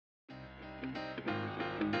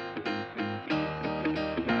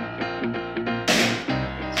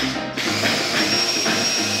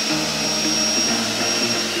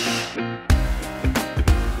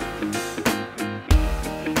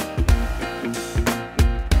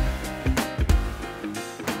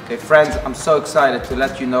Okay, friends, I'm so excited to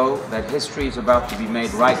let you know that history is about to be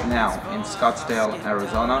made right now in Scottsdale,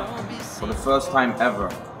 Arizona. For the first time ever,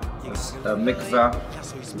 this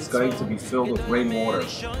mikveh is going to be filled with rainwater.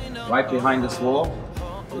 Right behind this wall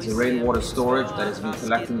is a rainwater storage that has been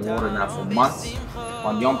collecting water now for months.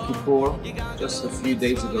 On Yom Kippur, just a few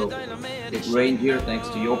days ago, it rained here thanks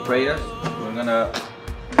to your prayers. We're gonna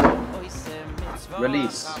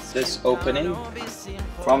release this opening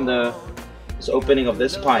from the opening of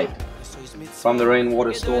this pipe from the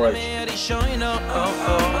rainwater storage.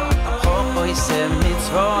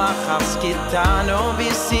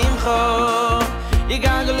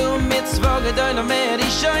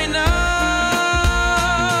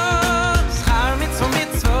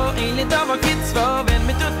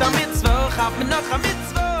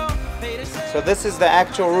 So this is the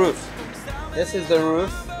actual roof. This is the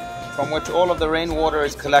roof from which all of the rainwater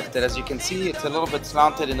is collected. As you can see, it's a little bit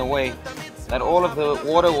slanted in a way that all of the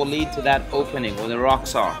water will lead to that opening where the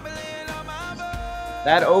rocks are.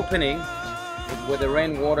 That opening is where the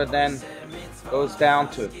rainwater then goes down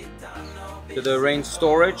to the rain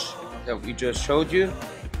storage that we just showed you,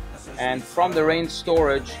 and from the rain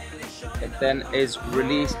storage it then is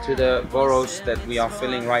released to the burrows that we are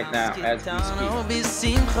filling right now as we speak.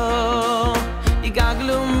 You got to